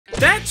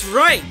That's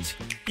right!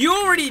 You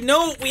already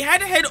know we had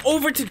to head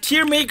over to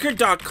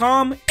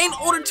tiermaker.com in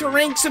order to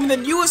rank some of the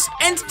newest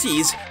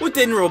entities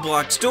within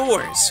Roblox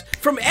stores.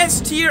 From S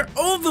tier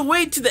all the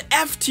way to the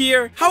F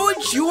tier, how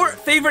would your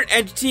favorite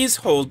entities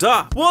hold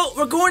up? Well,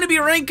 we're going to be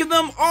ranking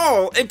them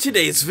all in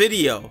today's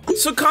video.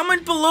 So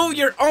comment below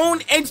your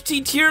own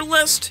entity tier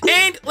list,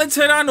 and let's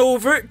head on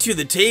over to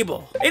the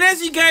table. And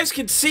as you guys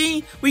can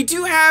see, we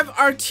do have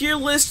our tier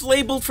list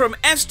labeled from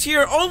S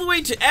tier all the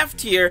way to F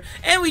tier,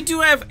 and we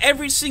do have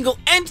every single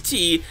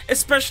entity,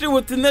 especially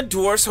within the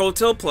Dwarfs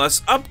Hotel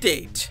Plus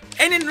update.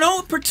 And in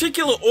no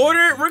particular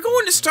order, we're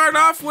going to start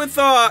off with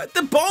the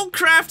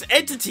Ballcraft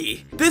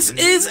entity. This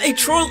is a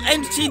troll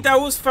entity that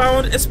was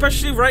found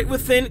especially right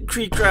within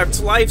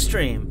Creecraft's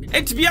livestream.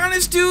 And to be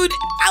honest, dude,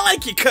 I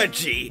like your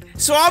country.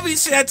 So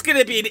obviously that's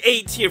gonna be an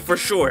A tier for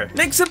sure.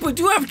 Next up, we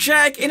do have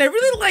Jack, and I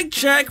really like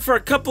Jack for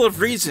a couple of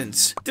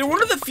reasons. They're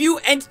one of the few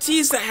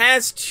entities that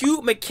has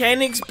two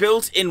mechanics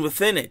built in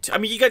within it. I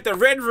mean, you got the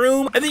red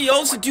room, and then you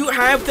also do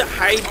have the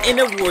hide in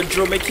a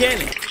wardrobe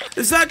mechanic.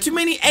 There's not too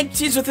many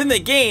entities within the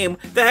game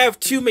that have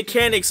two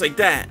mechanics like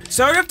that.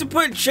 So I would have to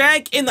put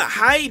Jack in the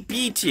high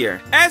B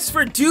tier. As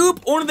for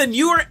Dupe, one of the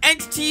newer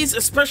entities,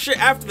 especially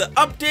after the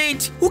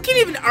update, who can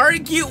even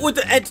argue with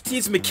the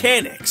entity's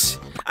mechanics?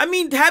 I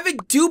mean, having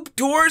dupe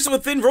doors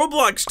within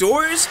Roblox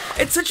doors,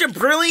 it's such a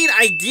brilliant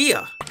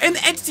idea. And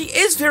the entity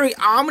is very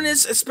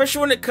ominous,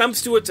 especially when it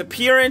comes to its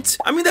appearance.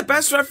 I mean, the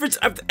best reference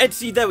of the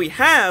entity that we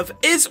have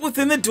is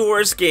within the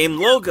Doors game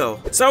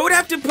logo. So I would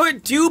have to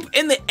put Dupe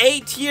in the A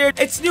tier.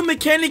 Its new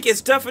mechanic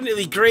is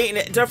definitely great, and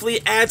it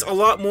definitely adds a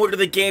lot more to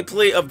the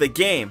gameplay of the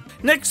game.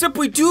 Next up,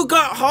 we do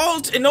got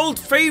Halt, an old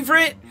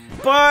favorite,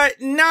 but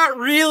not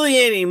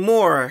really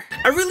anymore.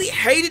 I really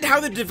hated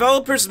how the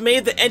developers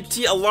made the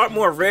entity a lot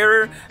more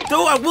rarer,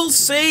 though I will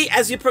say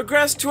as you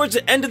progress towards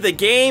the end of the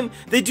game,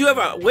 they do have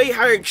a way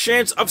higher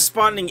chance of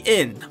spawning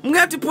in. I'm gonna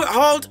have to put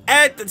Halt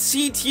at the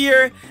C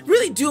tier.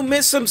 Really do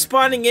miss him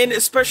spawning in,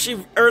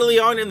 especially early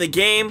on in the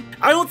game.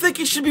 I don't think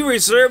he should be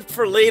reserved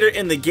for later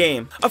in the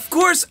game. Of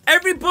course,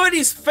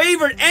 everybody's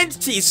favorite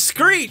entity,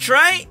 Screech,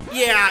 right?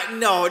 Yeah,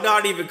 no,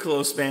 not even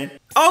close, man.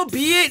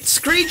 Albeit,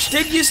 Screech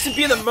did used to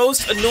be the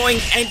most annoying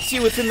entity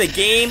within the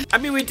game. I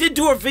mean, we did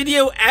do a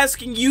video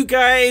asking you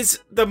guys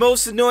the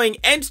most annoying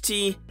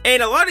entity,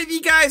 and a lot of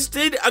you guys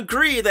did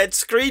agree that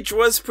Screech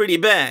was pretty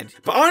bad.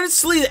 But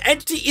honestly, the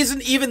entity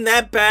isn't even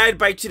that bad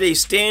by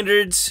today's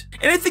standards,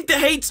 and I think the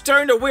hate's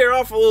starting to wear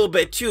off a little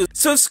bit too.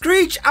 So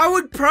Screech, I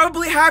would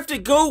probably have to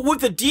go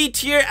with the D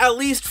tier at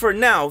least for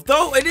now,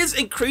 though it is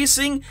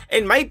increasing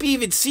and might be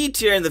even C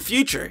tier in the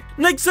future.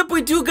 Next up,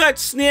 we do got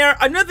Snare,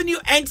 another new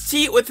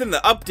entity within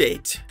the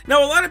update.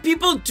 Now, a lot of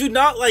people do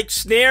not like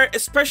Snare,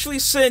 especially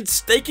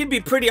since they can be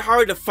pretty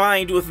hard to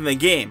find within the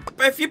game.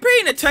 But if you're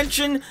paying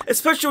attention,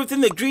 especially within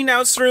the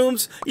greenhouse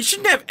rooms, you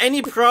shouldn't have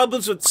any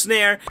problems with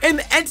Snare, and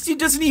the entity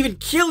doesn't even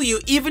kill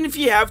you even if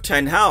you have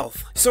 10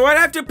 health. So I'd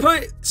have to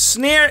put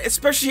Snare,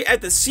 especially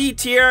at the C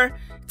tier.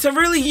 It's a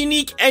really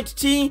unique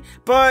entity,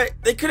 but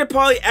they could have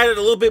probably added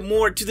a little bit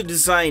more to the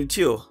design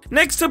too.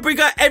 Next up, we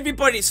got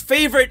everybody's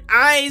favorite,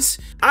 Eyes.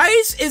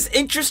 Eyes is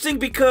interesting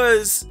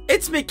because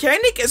its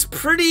mechanic is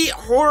pretty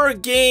horror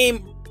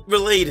game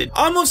related.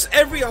 Almost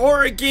every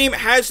horror game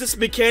has this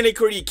mechanic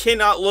where you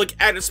cannot look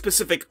at a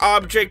specific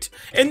object.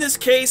 In this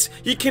case,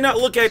 you cannot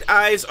look at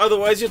eyes,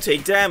 otherwise you'll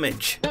take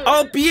damage.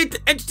 Albeit the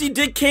entity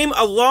did came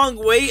a long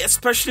way,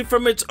 especially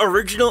from its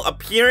original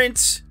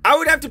appearance. I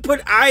would have to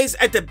put Eyes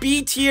at the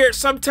B tier.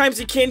 Sometimes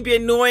he can be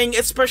annoying,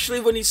 especially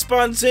when he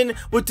spawns in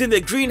within the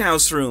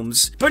greenhouse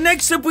rooms. But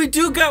next up, we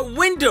do got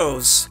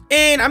Windows.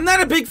 And I'm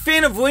not a big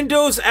fan of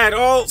Windows at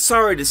all,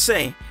 sorry to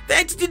say. The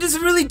entity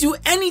doesn't really do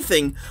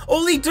anything.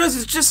 All he does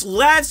is just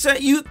laughs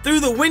at you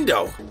through the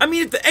window. I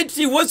mean, if the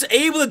entity was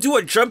able to do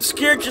a jump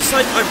scare just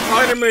like on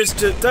Pottermer's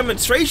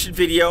demonstration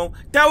video,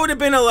 that would have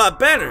been a lot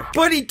better.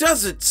 But he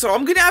doesn't, so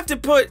I'm gonna have to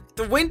put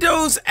the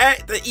Windows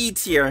at the E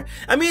tier.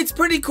 I mean, it's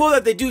pretty cool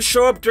that they do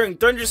show up during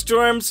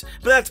thunderstorms,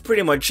 but that's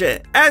pretty much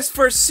it. As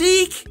for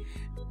Seek,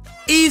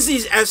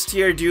 easy S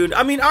tier, dude.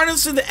 I mean,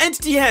 honestly, the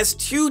entity has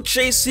 2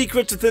 chase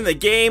secrets within the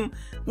game.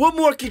 What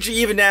more could you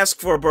even ask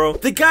for, bro?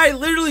 The guy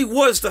literally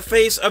was the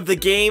face of the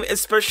game,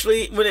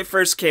 especially when it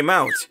first came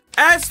out.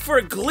 As for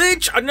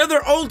Glitch,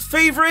 another old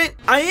favorite,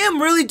 I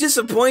am really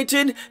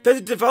disappointed that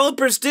the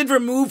developers did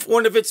remove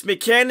one of its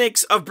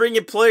mechanics of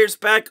bringing players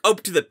back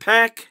up to the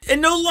pack. It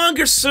no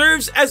longer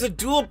serves as a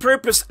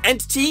dual-purpose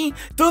entity,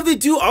 though they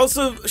do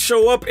also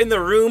show up in the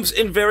rooms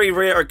in very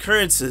rare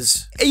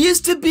occurrences. It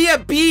used to be a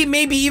B,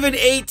 maybe even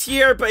A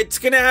tier, but it's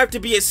gonna have to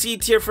be a C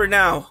tier for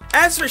now.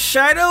 As for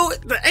Shadow,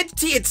 the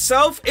entity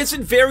itself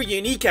isn't very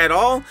unique at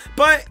all,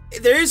 but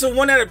there is a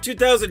 1 out of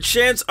 2,000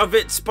 chance of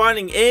it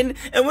spawning in,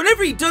 and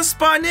whenever he does does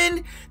spawn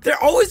in,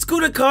 they're always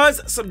going to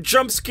cause some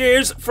jump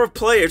scares for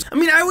players. I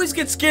mean, I always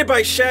get scared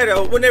by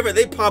Shadow whenever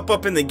they pop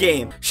up in the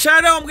game.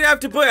 Shadow, I'm going to have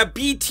to put a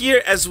B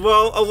tier as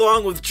well,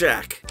 along with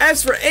Jack.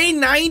 As for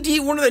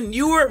A90, one of the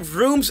newer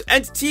Rooms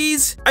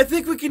entities, I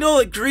think we can all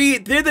agree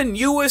they're the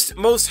newest,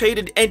 most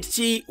hated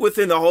entity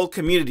within the whole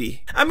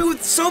community. I mean,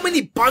 with so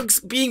many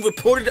bugs being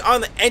reported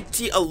on the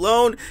entity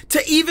alone,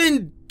 to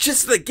even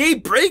just the game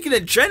breaking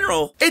in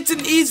general, it's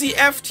an easy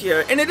F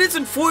tier, and it is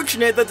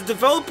unfortunate that the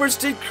developers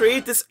did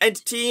create this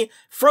entity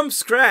from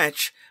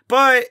scratch,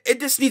 but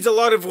it just needs a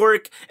lot of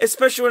work,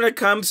 especially when it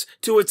comes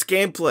to its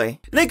gameplay.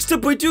 Next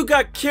up, we do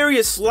got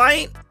Curious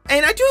Light.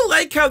 And I do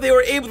like how they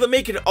were able to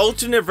make an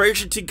alternate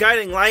version to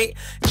Guiding Light,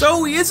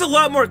 though he is a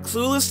lot more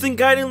clueless than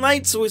Guiding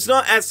Light, so he's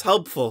not as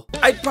helpful.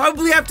 I'd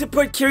probably have to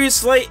put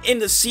Curious Light in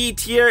the C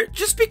tier,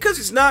 just because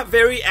he's not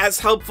very as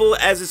helpful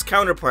as his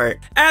counterpart.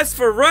 As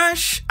for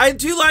Rush, I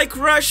do like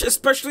Rush,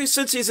 especially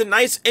since he's a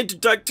nice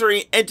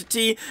introductory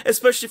entity,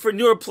 especially for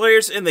newer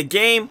players in the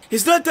game.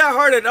 He's not that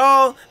hard at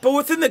all, but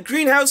within the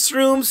greenhouse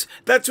rooms,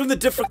 that's when the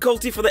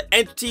difficulty for the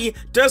entity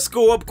does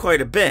go up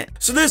quite a bit.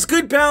 So there's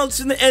good balance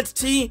in the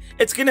entity.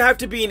 It's gonna have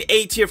to be an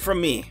A tier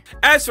from me.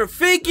 As for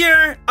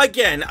Figure,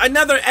 again,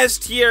 another S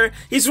tier.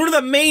 He's one of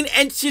the main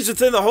entities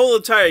within the whole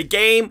entire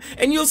game,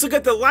 and you also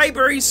got the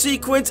library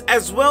sequence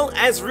as well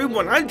as Room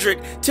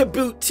 100 to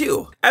boot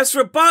too. As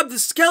for Bob the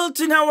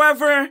Skeleton,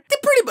 however, they're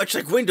pretty much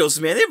like Windows,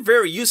 man. They're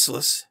very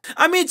useless.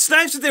 I mean, it's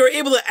nice that they were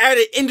able to add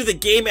it into the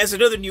game as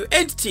another new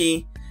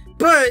entity,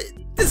 but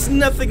there's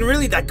nothing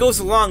really that goes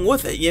along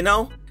with it, you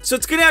know? So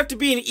it's gonna have to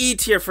be an E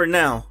tier for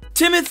now.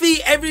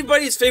 Timothy,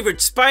 everybody's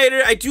favorite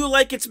spider. I do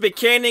like its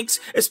mechanics,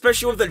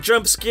 especially with the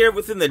jump scare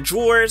within the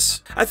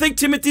drawers. I think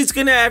Timothy's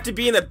gonna have to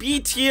be in the B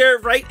tier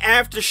right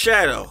after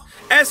Shadow.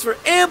 As for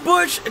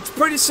Ambush, it's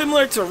pretty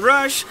similar to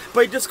Rush,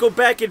 but you just go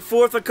back and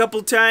forth a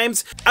couple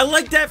times. I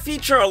like that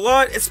feature a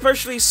lot,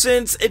 especially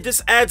since it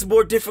just adds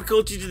more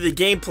difficulty to the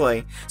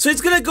gameplay. So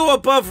it's gonna go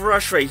above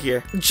Rush right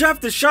here.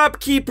 Jeff the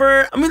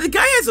Shopkeeper, I mean, the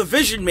guy has a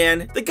vision,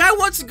 man. The guy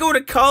wants to go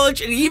to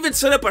college and he even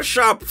set up a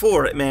shop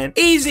for it, man.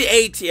 Easy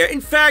A tier.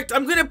 In fact,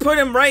 I'm gonna put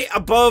him right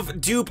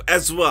above Dupe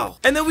as well.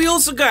 And then we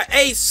also got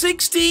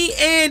A60,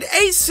 and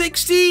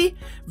A60,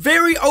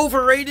 very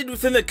overrated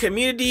within the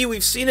community.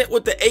 We've seen it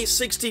with the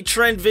A60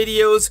 trend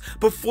videos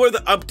before the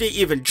update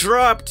even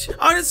dropped.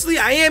 Honestly,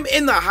 I am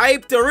in the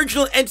hype. The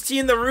original entity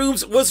in the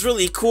rooms was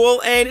really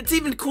cool, and it's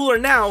even cooler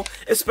now,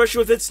 especially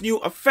with its new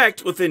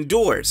effect within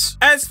doors.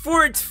 As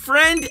for its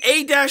friend,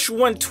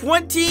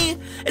 A-120,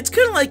 it's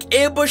kind of like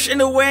Ambush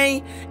in a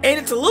way, and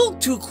it's a little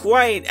too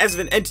quiet as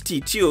an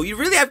entity too. You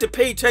really have to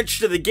pay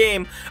attention to the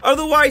game,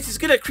 otherwise he's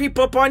gonna creep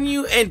up on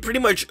you and pretty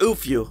much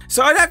oof you.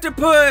 So I'd have to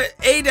put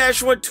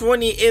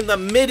A-120 in the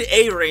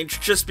mid-A range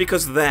just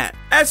because of that.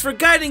 As for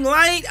Guiding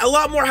Light, a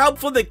lot more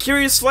helpful than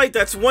Curious Light,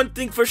 that's one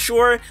thing for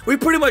sure. We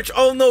pretty much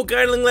all know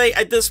Guiding Light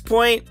at this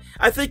point.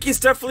 I think he's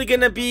definitely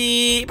gonna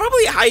be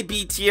probably a high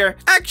B tier.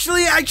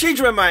 Actually, I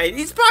changed my mind.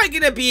 He's probably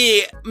gonna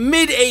be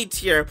mid-A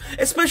tier,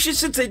 especially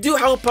since they do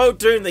help out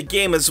during the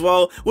game as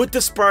well with the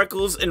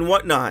sparkles and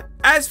whatnot.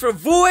 As for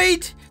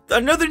Void,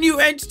 another new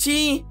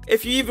entity,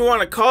 if you even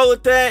want to call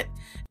it that,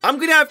 I'm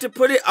gonna have to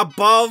put it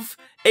above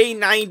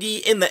A90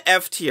 in the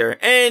F tier,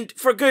 and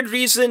for good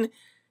reason.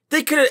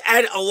 They could have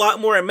added a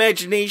lot more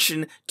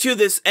imagination to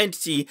this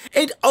entity,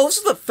 and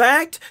also the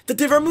fact that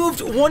they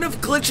removed one of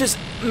Glitch's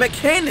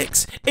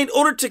mechanics in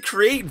order to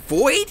create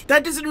Void?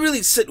 That doesn't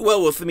really sit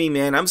well with me,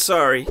 man, I'm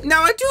sorry.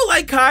 Now, I do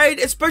like Hide,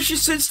 especially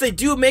since they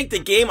do make the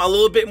game a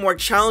little bit more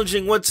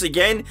challenging once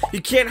again.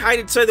 You can't hide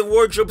inside the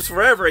wardrobes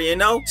forever, you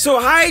know?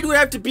 So Hide would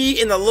have to be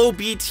in the low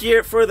B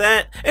tier for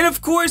that. And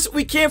of course,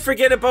 we can't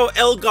forget about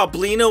El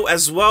Goblino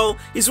as well.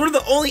 He's one of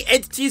the only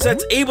entities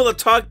that's able to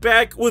talk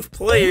back with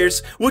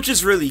players, which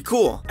is really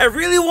cool. I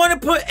really want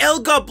to put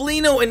El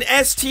Goblino in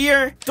S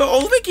tier, though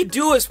all we can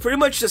do is pretty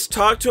much just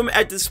talk to him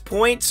at this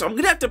point, so I'm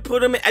gonna have to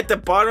put him at the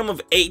bottom of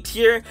A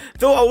tier,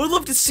 though I would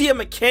love to see a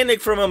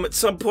mechanic from him at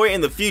some point in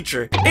the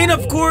future. And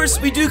of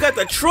course, we do got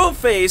the Troll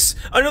Face,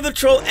 another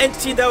troll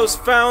entity that was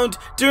found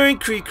during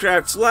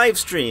KreekCraft's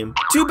livestream.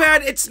 Too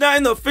bad it's not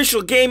in the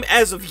official game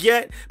as of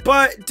yet,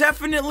 but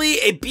definitely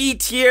a B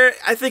tier,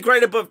 I think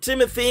right above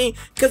Timothy,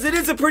 because it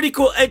is a pretty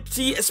cool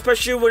entity,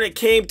 especially when it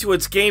came to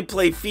its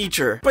gameplay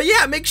feature. But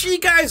yeah, make sure you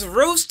guys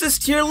roast this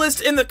tier list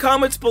in the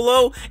comments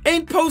below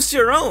and post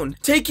your own.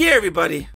 Take care, everybody.